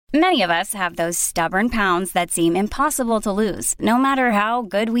Many of us have those stubborn pounds that seem impossible to lose, no matter how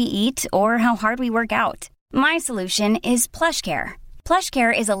good we eat or how hard we work out. My solution is PlushCare.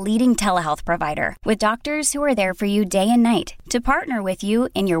 PlushCare is a leading telehealth provider with doctors who are there for you day and night to partner with you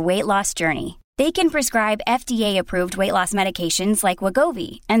in your weight loss journey. They can prescribe FDA-approved weight loss medications like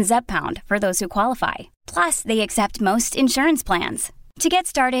Wegovy and Zepbound for those who qualify. Plus, they accept most insurance plans. To get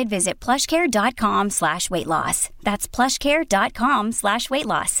started, visit plushcare.com/weightloss. That's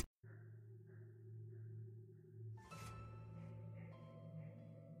plushcare.com/weightloss.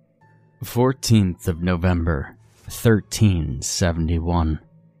 November 1371.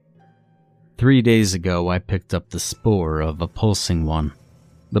 3 days ago, I picked up the spore of a pulsing one.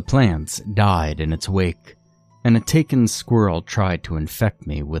 The plants died in its wake, and a taken squirrel tried to infect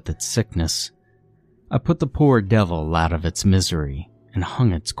me with its sickness. I put the poor devil out of its misery and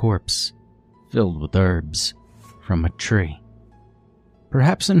hung its corpse, filled with herbs, from a tree.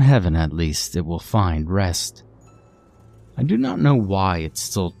 Perhaps in heaven, at least, it will find rest. I do not know why it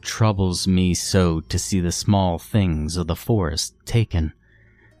still troubles me so to see the small things of the forest taken.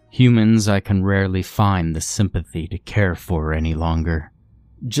 Humans I can rarely find the sympathy to care for any longer.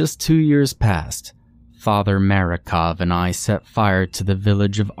 Just 2 years past, Father Marikov and I set fire to the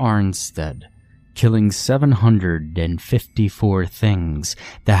village of Arnstead, killing 754 things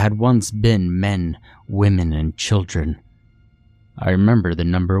that had once been men, women, and children. I remember the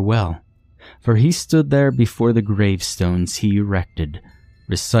number well, for he stood there before the gravestones he erected,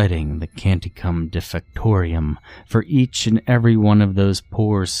 reciting the Canticum Defectorium for each and every one of those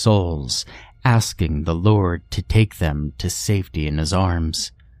poor souls, asking the Lord to take them to safety in his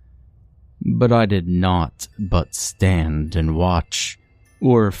arms. But I did not but stand and watch,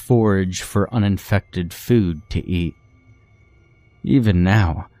 or forage for uninfected food to eat. Even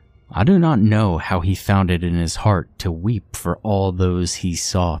now, I do not know how he found it in his heart to weep for all those he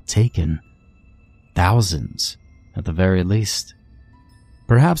saw taken. Thousands, at the very least.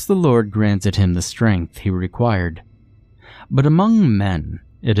 Perhaps the Lord granted him the strength he required. But among men,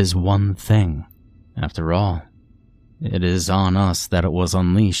 it is one thing. After all, it is on us that it was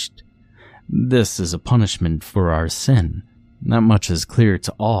unleashed. This is a punishment for our sin. That much is clear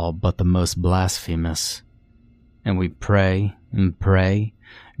to all but the most blasphemous. And we pray and pray,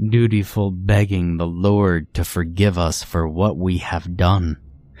 dutiful begging the Lord to forgive us for what we have done.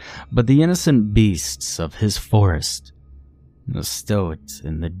 But the innocent beasts of his forest, the stoat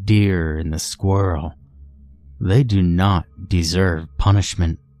and the deer and the squirrel, they do not deserve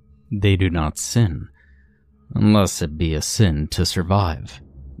punishment. They do not sin, unless it be a sin to survive.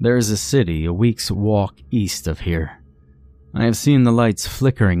 There is a city a week's walk east of here. I have seen the lights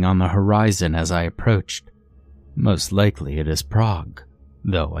flickering on the horizon as I approached. Most likely it is Prague,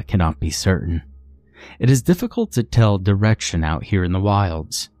 though I cannot be certain. It is difficult to tell direction out here in the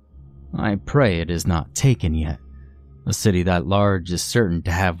wilds. I pray it is not taken yet. A city that large is certain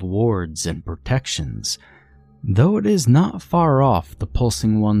to have wards and protections, though it is not far off the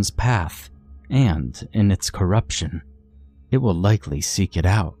pulsing one's path, and, in its corruption, it will likely seek it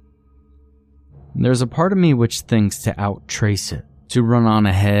out. There's a part of me which thinks to outtrace it, to run on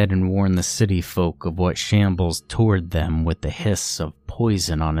ahead and warn the city folk of what shambles toward them with the hiss of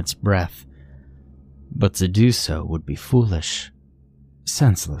poison on its breath. But to do so would be foolish,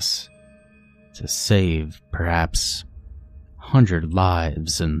 senseless. To save, perhaps, 100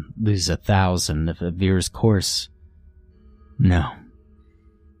 lives and lose 1,000 if it veers course. No.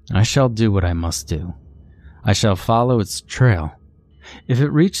 I shall do what I must do. I shall follow its trail. If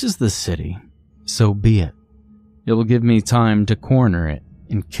it reaches the city, so be it. It will give me time to corner it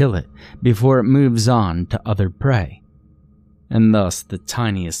and kill it before it moves on to other prey. And thus the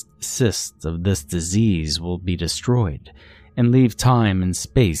tiniest cyst of this disease will be destroyed and leave time and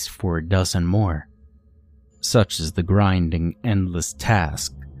space for a dozen more. Such is the grinding, endless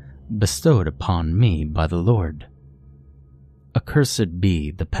task bestowed upon me by the Lord. Accursed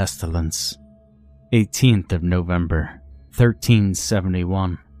be the pestilence. 18th of November,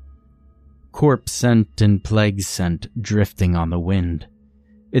 1371. Corpse scent and plague scent drifting on the wind.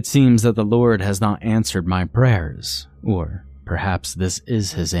 It seems that the Lord has not answered my prayers, or perhaps this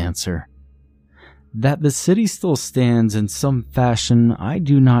is his answer. That the city still stands in some fashion I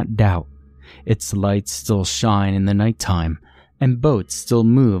do not doubt. Its lights still shine in the nighttime, and boats still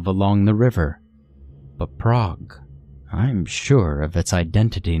move along the river. But Prague, I'm sure of its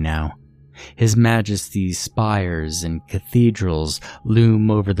identity now. His Majesty's spires and cathedrals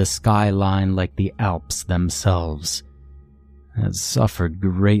loom over the skyline like the Alps themselves. Has suffered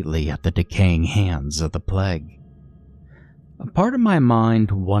greatly at the decaying hands of the plague. A part of my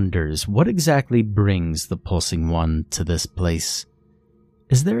mind wonders what exactly brings the pulsing one to this place.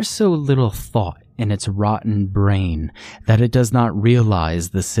 Is there so little thought in its rotten brain that it does not realize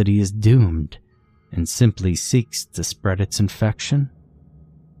the city is doomed and simply seeks to spread its infection?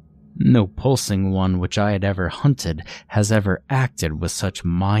 No pulsing one which I had ever hunted has ever acted with such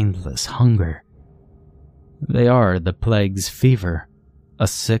mindless hunger. They are the plague's fever, a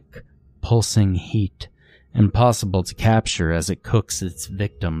sick, pulsing heat, impossible to capture as it cooks its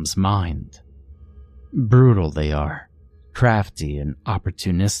victim's mind. Brutal they are, crafty and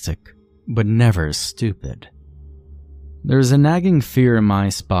opportunistic, but never stupid. There is a nagging fear in my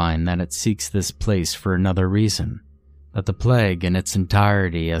spine that it seeks this place for another reason, that the plague in its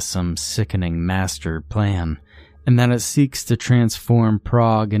entirety has some sickening master plan, and that it seeks to transform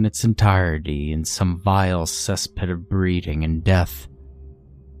Prague in its entirety in some vile cesspit of breeding and death.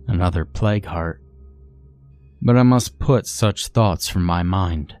 Another plague heart. But I must put such thoughts from my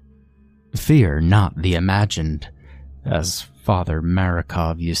mind. Fear not the imagined, as Father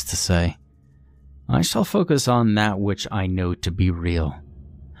Marikov used to say. I shall focus on that which I know to be real.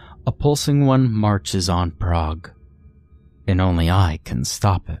 A pulsing one marches on Prague, and only I can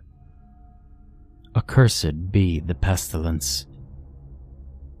stop it. Accursed be the pestilence.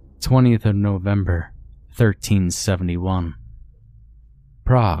 20th of November, 1371.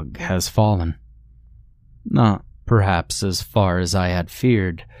 Prague has fallen. Not perhaps as far as I had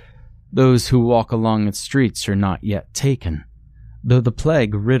feared. Those who walk along its streets are not yet taken, though the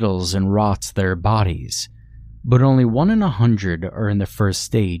plague riddles and rots their bodies. But only 1 in 100 are in the first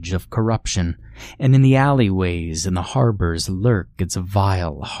stage of corruption, and in the alleyways and the harbors lurk its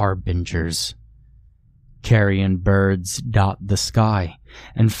vile harbingers. Carrion birds dot the sky,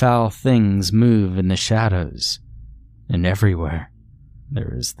 and foul things move in the shadows, and everywhere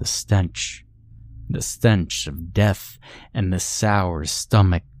there is the stench of death and the sour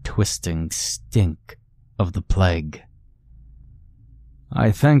stomach-twisting stink of the plague.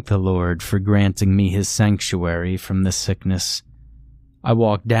 I thank the Lord for granting me his sanctuary from the sickness. I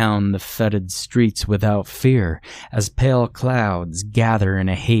walk down the fetid streets without fear as pale clouds gather in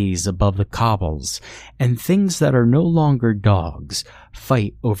a haze above the cobbles, and things that are no longer dogs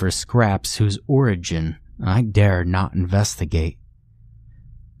fight over scraps whose origin I dare not investigate.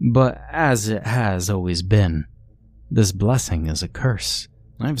 But as it has always been, this blessing is a curse.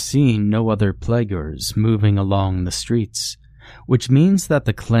 I've seen no other plaguers moving along the streets, which means that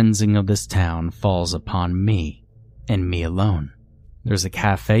the cleansing of this town falls upon me, and me alone. There's a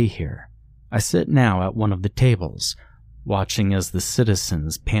cafe here. I sit now at one of the tables, watching as the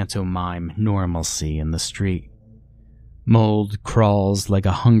citizens pantomime normalcy in the street. Mold crawls like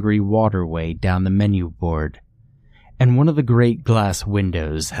a hungry waterway down the menu board, and one of the great glass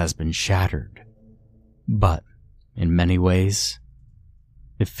windows has been shattered. But, in many ways,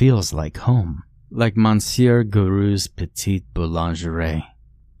 it feels like home, like Monsieur Guru's petite boulangerie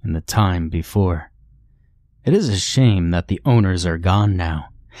in the time before. It is a shame that the owners are gone now,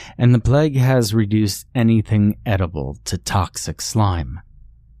 and the plague has reduced anything edible to toxic slime.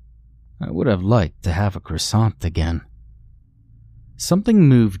 I would have liked to have a croissant again. Something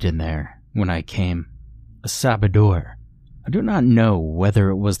moved in there when I came, a sabador. I do not know whether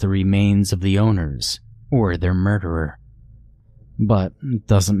it was the remains of the owners or their murderer. But it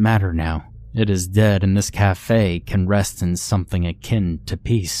doesn't matter now. It is dead, and this cafe can rest in something akin to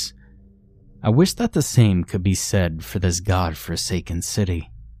peace. I wish that the same could be said for this God-forsaken city.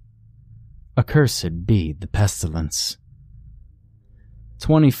 Accursed be the pestilence.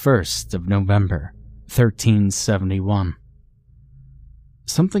 21st of November, 1371.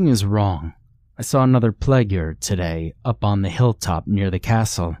 Something is wrong. I saw another plaguer today up on the hilltop near the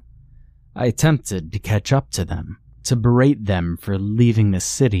castle. I attempted to catch up to them, to berate them for leaving the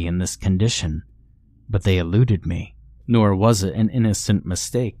city in this condition, but they eluded me, nor was it an innocent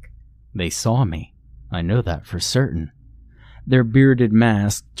mistake. They saw me. I know that for certain. Their bearded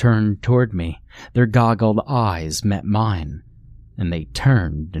masks turned toward me. Their goggled eyes met mine, and they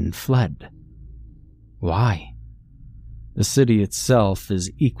turned and fled. Why? The city itself is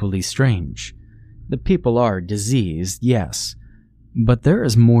equally strange. The people are diseased, yes, but there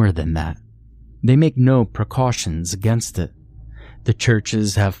is more than that. They make no precautions against it. The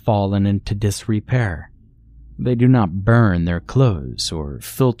churches have fallen into disrepair. They do not burn their clothes or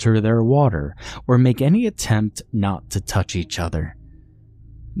filter their water or make any attempt not to touch each other.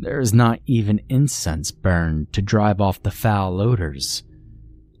 There is not even incense burned to drive off the foul odors.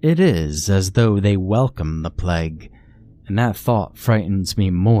 It is as though they welcome the plague, and that thought frightens me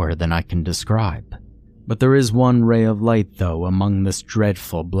more than I can describe. But there is one ray of light, though, among this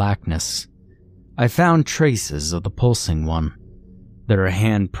dreadful blackness. I found traces of the pulsing one. There are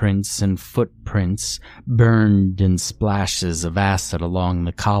handprints and footprints burned in splashes of acid along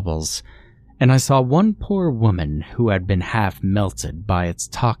the cobbles, and I saw one poor woman who had been half melted by its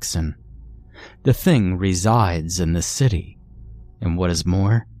toxin. The thing resides in the city, and what is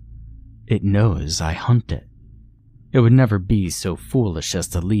more, it knows I hunt it. It would never be so foolish as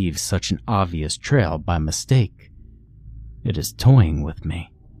to leave such an obvious trail by mistake. It is toying with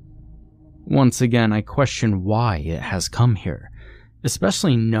me. Once again, I question why it has come here,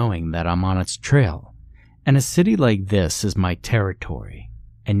 especially knowing that I'm on its trail, and a city like this is my territory,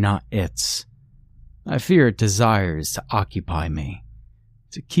 and not its. I fear it desires to occupy me,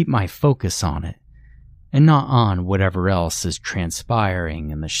 to keep my focus on it, and not on whatever else is transpiring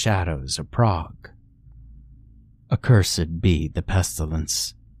in the shadows of Prague. Accursed be the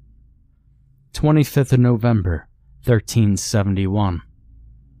pestilence. 25th of November, 1371.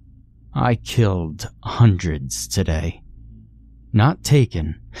 I killed hundreds today. Not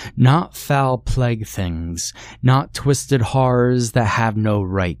taken, not foul plague things, not twisted horrors that have no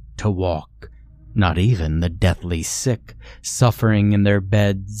right to walk, not even the deathly sick, suffering in their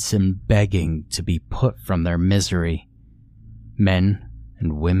beds and begging to be put from their misery. Men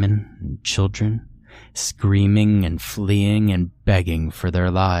and women and children, screaming and fleeing and begging for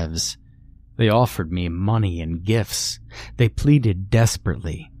their lives. They offered me money and gifts. They pleaded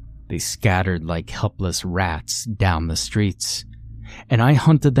desperately. They scattered like helpless rats down the streets, and I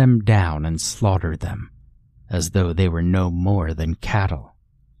hunted them down and slaughtered them, as though they were no more than cattle.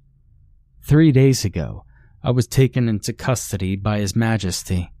 3 days ago, I was taken into custody by His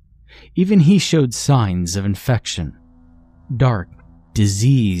Majesty. Even he showed signs of infection. Dark,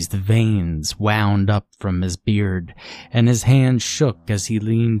 diseased veins wound up from his beard, and his hand shook as he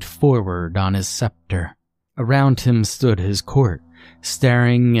leaned forward on his scepter. Around him stood his court,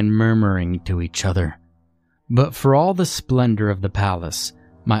 staring and murmuring to each other. But for all the splendor of the palace,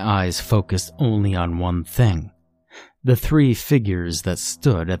 my eyes focused only on one thing: the 3 figures that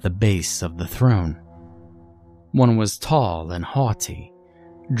stood at the base of the throne. One was tall and haughty,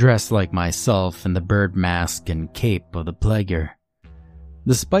 dressed like myself in the bird mask and cape of the plaguer.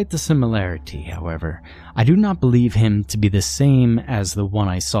 Despite the similarity, however, I do not believe him to be the same as the one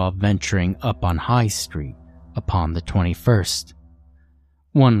I saw venturing up on High Street upon the 21st.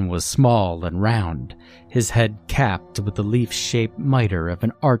 One was small and round, his head capped with the leaf-shaped mitre of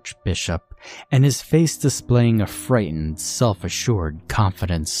an archbishop, and his face displaying a frightened, self-assured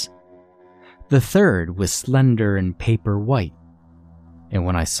confidence. The third was slender and paper white, and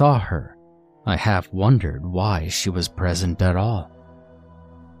when I saw her, I half wondered why she was present at all.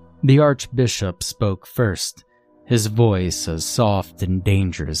 The archbishop spoke first, his voice as soft and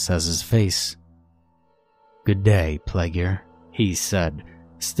dangerous as his face. "Good day, plaguer," he said,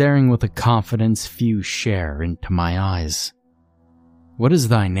 staring with a confidence few share into my eyes. "What is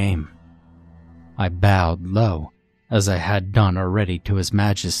thy name?" I bowed low, as I had done already to His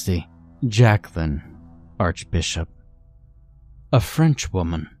Majesty. "Jacqueline, Archbishop." "A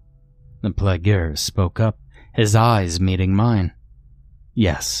Frenchwoman?" The plaguer spoke up, his eyes meeting mine.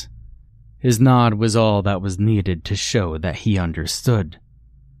 "Yes." His nod was all that was needed to show that he understood.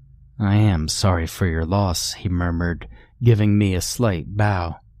 "I am sorry for your loss," he murmured, giving me a slight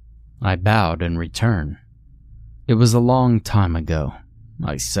bow. I bowed in return. "It was a long time ago,"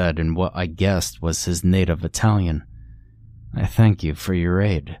 I said in what I guessed was his native Italian. "I thank you for your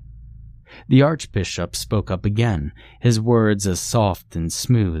aid." The archbishop spoke up again, his words as soft and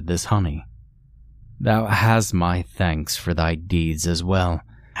smooth as honey. "Thou hast my thanks for thy deeds as well.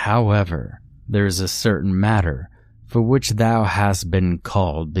 However, there is a certain matter for which thou hast been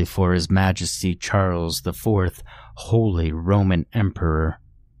called before His Majesty Charles IV, Holy Roman Emperor,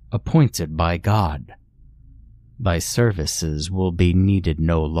 appointed by God. Thy services will be needed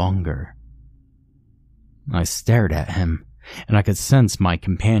no longer." I stared at him, and I could sense my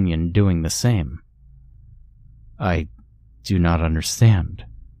companion doing the same. "I do not understand.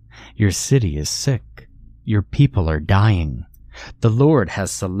 Your city is sick. Your people are dying. The Lord has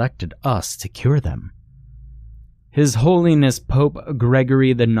selected us to cure them. His Holiness Pope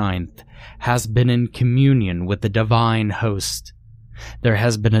Gregory IX has been in communion with the divine host. There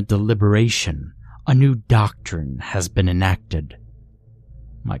has been a deliberation. A new doctrine has been enacted."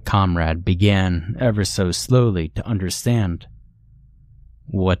 My comrade began, ever so slowly, to understand.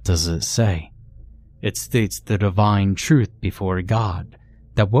 "What does it say?" "It states the divine truth before God,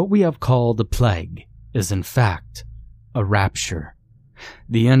 that what we have called a plague is in fact a rapture.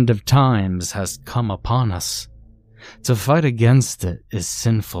 The end of times has come upon us. To fight against it is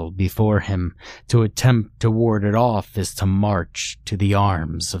sinful before Him. To attempt to ward it off is to march to the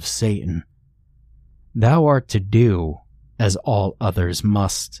arms of Satan. Thou art to do as all others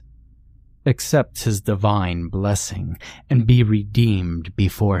must. Accept his divine blessing and be redeemed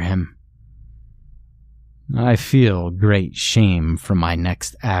before him. I feel great shame for my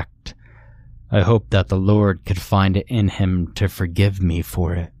next act. I hope that the Lord could find it in him to forgive me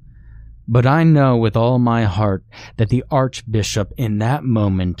for it. But I know with all my heart that the Archbishop in that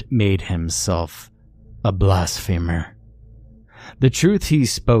moment made himself a blasphemer. The truth he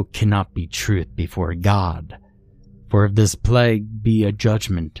spoke cannot be truth before God. For if this plague be a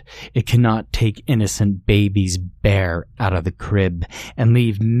judgment, it cannot take innocent babies bare out of the crib and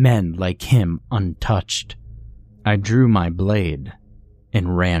leave men like him untouched. I drew my blade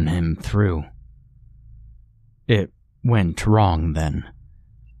and ran him through. It went wrong then.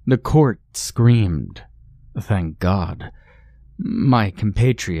 The court screamed. Thank God. My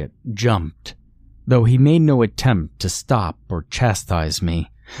compatriot jumped, though he made no attempt to stop or chastise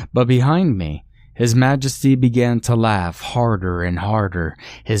me. But behind me, His Majesty began to laugh harder and harder,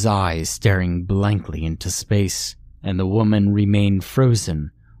 his eyes staring blankly into space, and the woman remained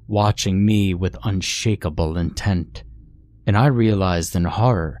frozen, watching me with unshakable intent. And I realized in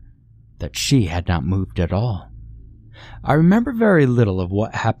horror that she had not moved at all. I remember very little of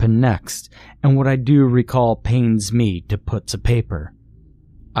what happened next, and what I do recall pains me to put to paper.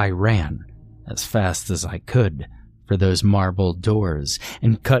 I ran, as fast as I could, for those marble doors,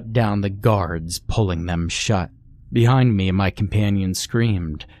 and cut down the guards, pulling them shut. Behind me, my companion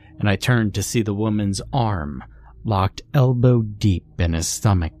screamed, and I turned to see the woman's arm, locked elbow deep in his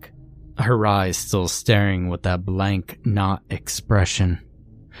stomach, her eyes still staring with that blank, not expression.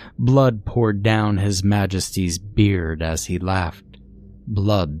 Blood poured down His Majesty's beard as he laughed,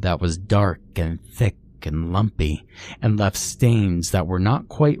 blood that was dark and thick and lumpy, and left stains that were not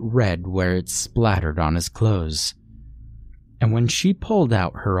quite red where it splattered on his clothes. And when she pulled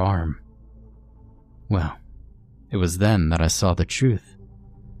out her arm, well, it was then that I saw the truth.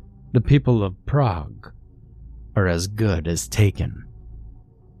 The people of Prague are as good as taken.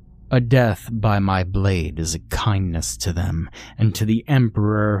 A death by my blade is a kindness to them, and to the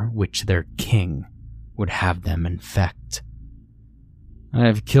emperor which their king would have them infect. I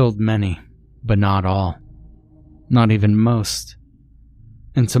have killed many, but not all, not even most.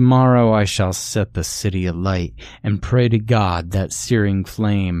 And tomorrow I shall set the city alight and pray to God that searing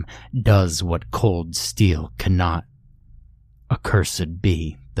flame does what cold steel cannot. Accursed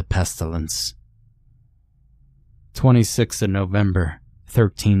be the pestilence. 26th of November,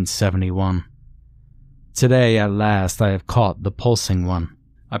 1371. Today, at last, I have caught the pulsing one.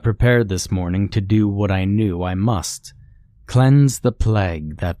 I prepared this morning to do what I knew I must, cleanse the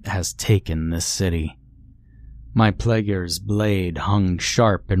plague that has taken this city. My plaguer's blade hung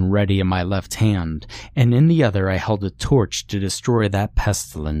sharp and ready in my left hand, and in the other I held a torch to destroy that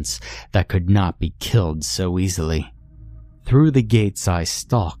pestilence that could not be killed so easily. Through the gates I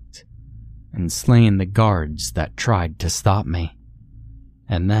stalked, and slain the guards that tried to stop me.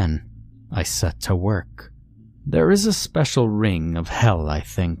 And then I set to work. There is a special ring of hell, I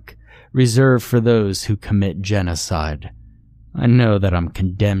think, reserved for those who commit genocide. I know that I'm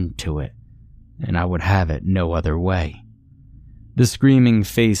condemned to it, and I would have it no other way. The screaming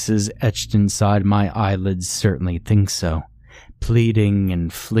faces etched inside my eyelids certainly think so, pleading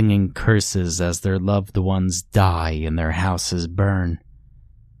and flinging curses as their loved ones die and their houses burn.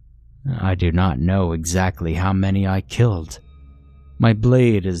 I do not know exactly how many I killed. My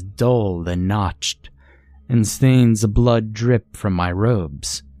blade is dull and notched, and stains of blood drip from my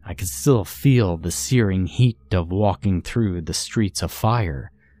robes. I can still feel the searing heat of walking through the streets of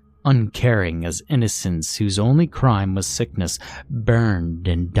fire, uncaring as innocents whose only crime was sickness burned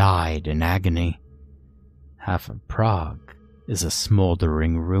and died in agony. Half of Prague is a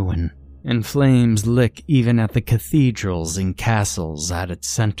smoldering ruin, and flames lick even at the cathedrals and castles at its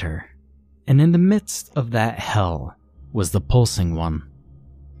center. And in the midst of that hell was the pulsing one,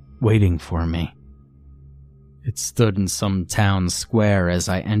 waiting for me. It stood in some town square as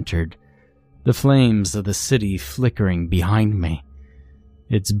I entered, the flames of the city flickering behind me.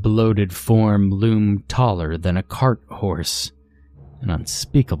 Its bloated form loomed taller than a cart horse, an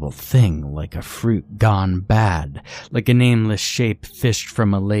unspeakable thing like a fruit gone bad, like a nameless shape fished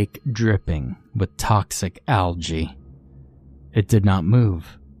from a lake dripping with toxic algae. It did not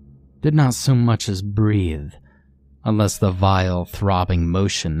move, did not so much as breathe, unless the vile, throbbing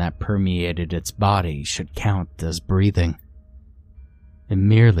motion that permeated its body should count as breathing. It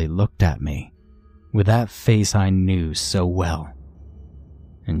merely looked at me, with that face I knew so well,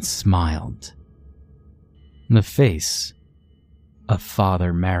 and smiled. The face of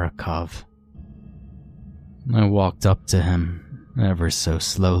Father Marikov. I walked up to him, ever so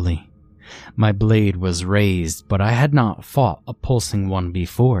slowly, My blade was raised, but I had not fought a pulsing one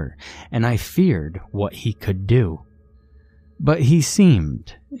before, and I feared what he could do. But he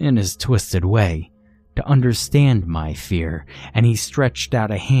seemed, in his twisted way, to understand my fear, and he stretched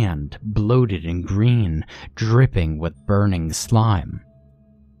out a hand, bloated and green, dripping with burning slime.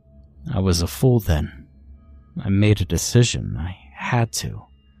 I was a fool then. I made a decision. I had to.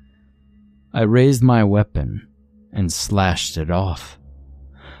 I raised my weapon and slashed it off.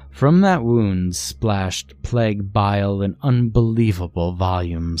 From that wound splashed plague bile in unbelievable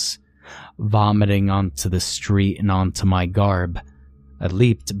volumes. Vomiting onto the street and onto my garb, I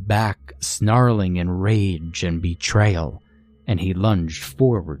leaped back, snarling in rage and betrayal, and he lunged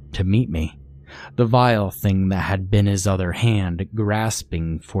forward to meet me, the vile thing that had been his other hand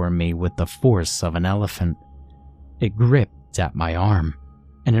grasping for me with the force of an elephant. It gripped at my arm,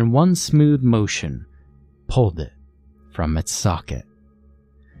 and in one smooth motion, pulled it from its socket.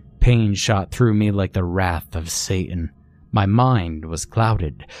 Pain shot through me like the wrath of Satan. My mind was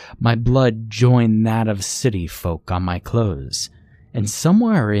clouded. My blood joined that of city folk on my clothes, and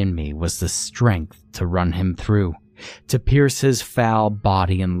somewhere in me was the strength to run him through, to pierce his foul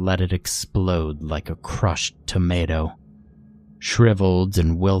body and let it explode like a crushed tomato. Shriveled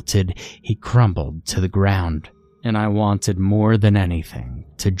and wilted, he crumbled to the ground, and I wanted more than anything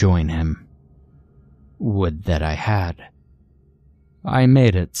to join him. Would that I had. I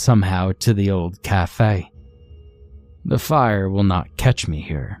made it somehow to the old cafe. The fire will not catch me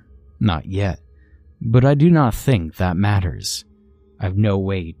here, not yet, but I do not think that matters. I've no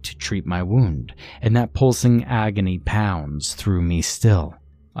way to treat my wound, and that pulsing agony pounds through me still.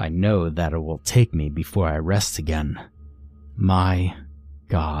 I know that it will take me before I rest again. My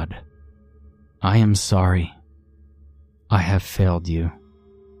God, I am sorry. I have failed you.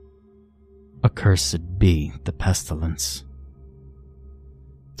 Accursed be the pestilence.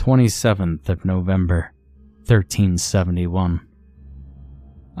 27th of November, 1371.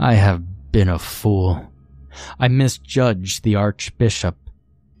 I have been a fool. I misjudged the Archbishop.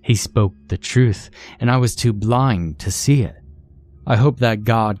 He spoke the truth, and I was too blind to see it. I hope that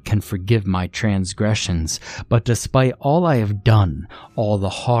God can forgive my transgressions, but despite all I have done, all the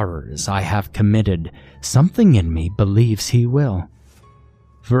horrors I have committed, something in me believes He will.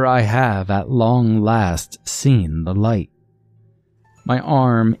 For I have at long last seen the light. My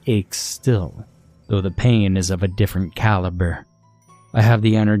arm aches still, though the pain is of a different caliber. I have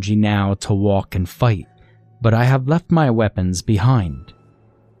the energy now to walk and fight, but I have left my weapons behind.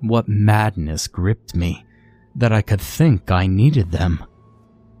 What madness gripped me, that I could think I needed them?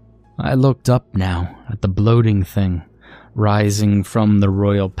 I looked up now at the bloating thing, rising from the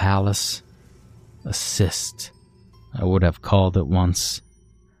royal palace. A cyst, I would have called it once,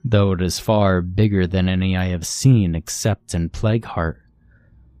 though it is far bigger than any I have seen except in Plagueheart.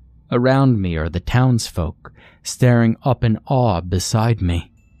 Around me are the townsfolk, staring up in awe beside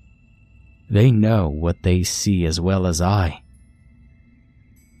me. They know what they see as well as I.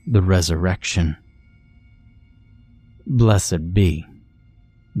 The resurrection. Blessed be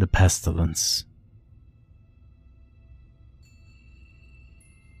the pestilence.